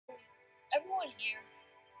everyone here?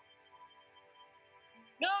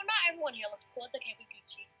 No, not everyone here looks cool. It's okay, we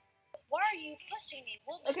Gucci. Why are you pushing me?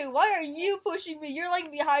 Okay, why are you pushing me? You're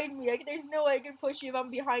like behind me. There's no way I can push you if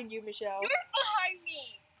I'm behind you, Michelle. You're behind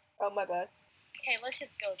me. Oh, my bad. Okay, let's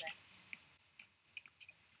just go then.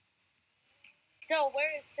 So,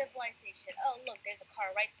 where is civilization? Oh, look, there's a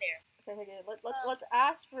car right there. Okay. Let's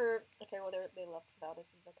ask for. Okay, well they left without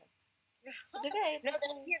us. It's okay. It's okay. No,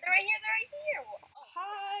 they're right here. Oh.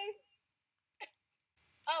 Hi.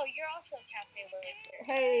 Oh, you're also a cafe worker.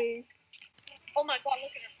 Hey. Oh my God,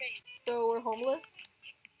 look at her face. So we're homeless.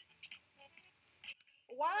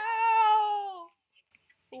 Wow.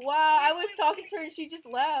 Wow. I was talking to her and she just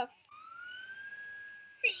left.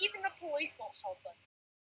 See, even the police won't help us.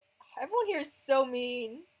 Everyone here is so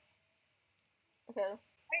mean. Okay.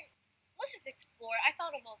 Let's just explore. I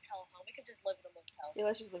found a motel home. We could just live in a motel. Yeah,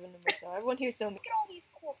 let's just live in a motel. Everyone here is so mean. Look at all these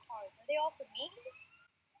cool cars. Are they all for me?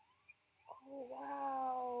 Oh,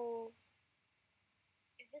 wow.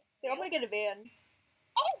 Is this Yeah, I'm gonna get a van.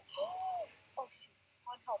 Oh! Oh, shoot.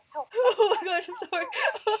 Help. Oh my gosh, I'm sorry.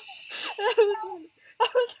 That was funny.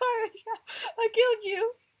 I'm sorry. I killed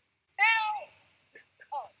you. Help!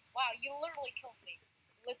 Oh, wow. You literally killed me.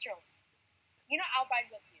 Literally. You know, I'll ride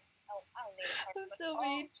with you. Oh, I don't need a car. I'm so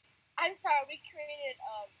mean. I'm sorry, we created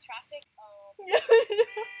traffic.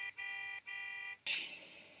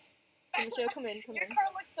 Michelle, come in. Your car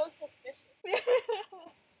looks so suspicious.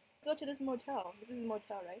 Go to this motel. This is a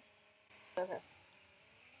motel, right? Okay.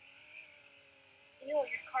 Ew,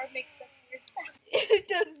 your car makes such weird sounds. It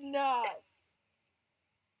does not.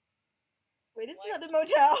 Wait, this is not the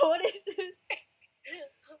motel. What is this?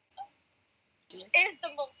 Is the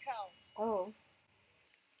motel. Oh.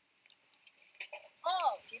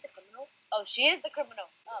 Oh, she's the criminal? Oh, she is the criminal.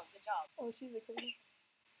 Oh, good job. Oh, she's a criminal.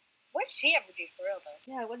 What did she ever do for real, though?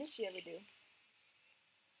 Yeah, what did she ever do?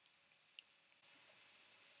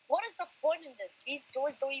 What is the point in this? These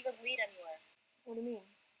doors don't even lead anywhere. What do you mean?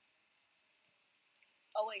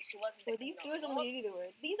 Oh, wait, she wasn't the These criminal. doors don't lead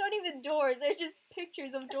anywhere. These aren't even doors. They're just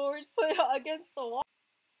pictures of doors put against the wall.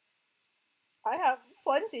 I have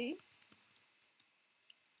plenty.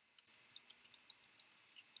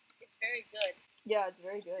 It's very good. Yeah, it's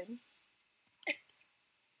very good.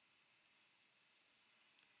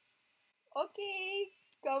 Okay,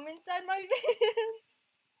 come inside my van.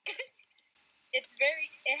 It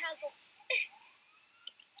has a...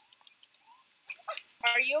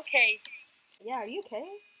 Are you okay? Yeah, are you okay?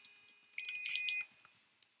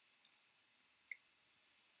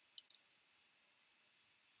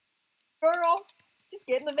 Girl, just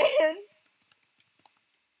get in the van.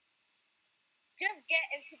 Just get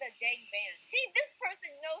into the dang van. See, this person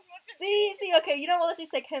knows what to do. See, okay, you know what, let's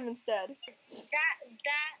just take him instead. That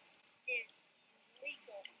is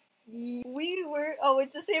illegal. Oh,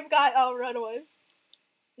 it's the same guy. Oh, run away.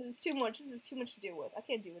 This is too much to deal with. I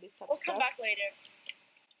can't deal with this type of stuff. We'll come back later.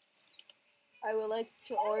 I would like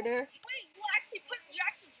to order. Wait, you actually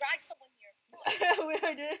dragged someone here. Wait,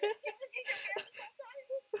 I did. You have to take your van this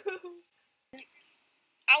whole time?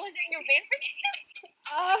 I was in your van for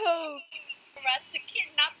Oh! arrest the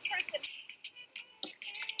kidnapped person.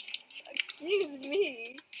 Excuse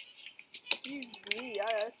me.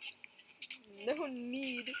 I have no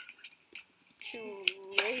need to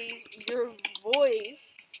raise your voice.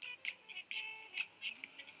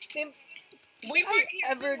 Ma'am, We did I work here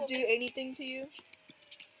ever too, do anything to you?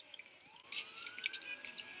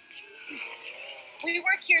 We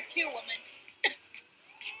work here too, woman.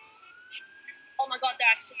 Oh my God,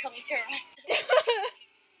 they're actually coming to arrest us.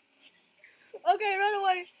 Okay, run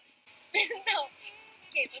away. No.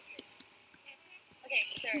 Okay, listen. Okay,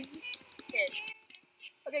 sir. Kid.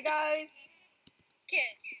 Okay, guys,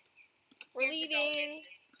 Kid. we're Here's the leaving.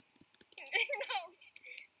 No.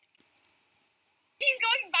 He's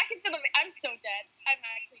going back into the... I'm so dead. I'm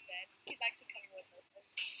actually dead. He's actually coming with us.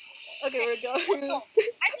 Okay, we're going. No,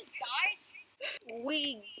 I just died. We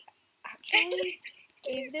actually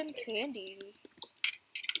gave them candy,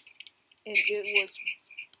 and it was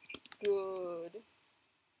good.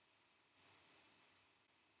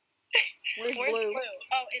 Where's Where's Blue? Blue?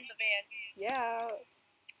 Oh, in the van. Yeah,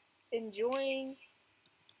 enjoying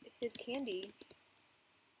his candy.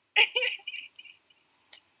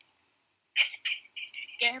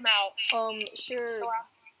 Get him out. Sure, So,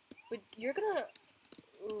 but you're gonna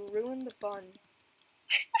ruin the fun.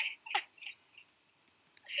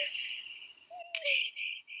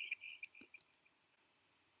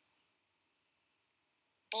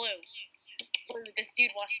 Blue, this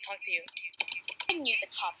dude wants to talk to you. I knew the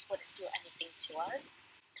cops wouldn't do anything to us.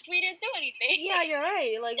 Because we didn't do anything. Yeah, you're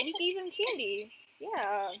right. Like, we gave him candy.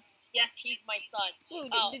 Yeah. Yes, he's my son. Ooh,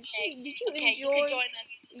 Oh, did okay. you Okay, enjoy you can join us.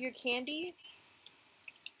 your candy?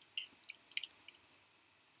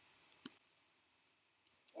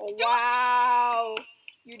 Oh, wow!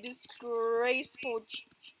 You disgraceful.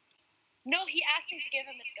 No, he asked me to give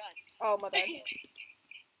him his gun. Oh, my bad.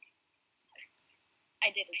 I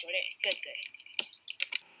did enjoy it. Good.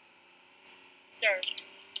 Sir.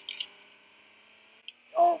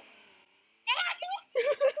 Oh!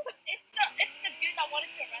 It's the dude that wanted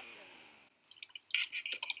to arrest us.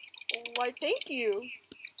 Why, thank you.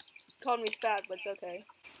 Called me fat, but it's okay.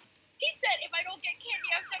 He said if I don't get candy,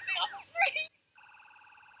 I'm jumping off a bridge.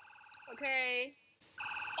 Okay.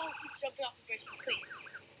 Oh, he's jumping off a bridge, please.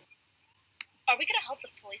 Are we gonna help the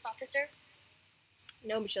police officer?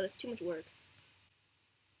 No, Michelle, that's too much work.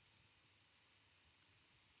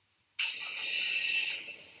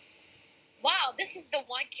 Wow, this is the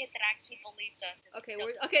one kid that actually believed us.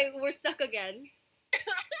 Okay, we're stuck again.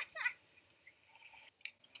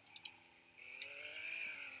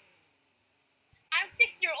 I'm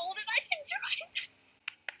 6-year-old and I can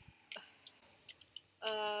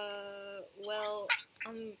drive. Well,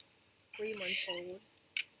 I'm 3 months old.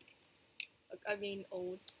 I mean,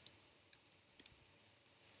 old.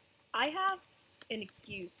 I have an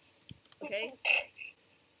excuse, okay?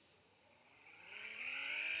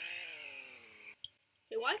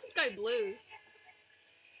 Hey, why is this guy blue?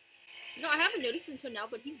 You know, I haven't noticed it until now,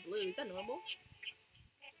 but he's blue. Is that normal?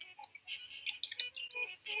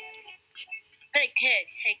 Hey kid,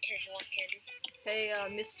 you want candy? Hey,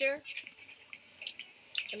 mister?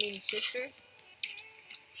 I mean, sister?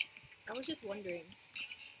 I was just wondering.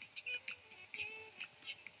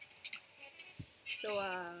 So,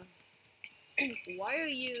 why are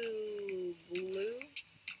you blue?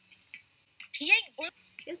 He ain't blue.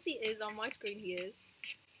 Yes, he is. On my screen, he is.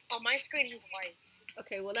 On my screen, he's white.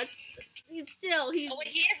 Okay, well, that's... Still, he's... Oh, wait,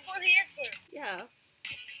 he is blue. Yeah.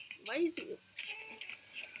 Why is he...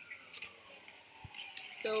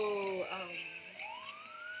 So,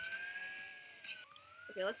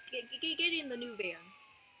 okay, let's get in the new van.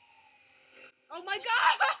 Oh my gosh!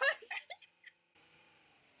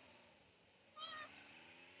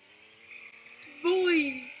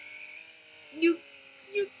 Boy! You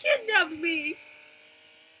kidnapped me!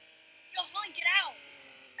 Johan, get out!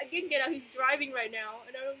 I can't get out, he's driving right now,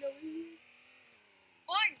 and I don't know where he is.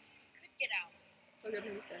 Fine, you could get out. Okay,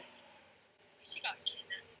 who's that? She got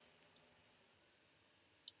kidnapped.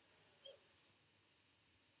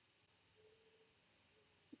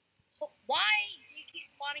 So why do you keep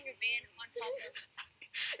spawning your van on top of...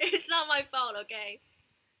 It's not my fault, okay?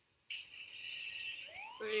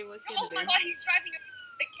 Wait, what's Oh my god, he's driving a...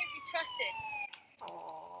 It can't be trusted.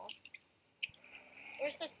 Aww. We're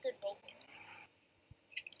such good folk.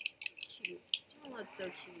 Cute. Oh, that's so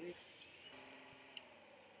cute.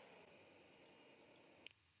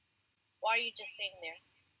 Why are you just staying there?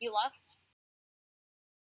 You left?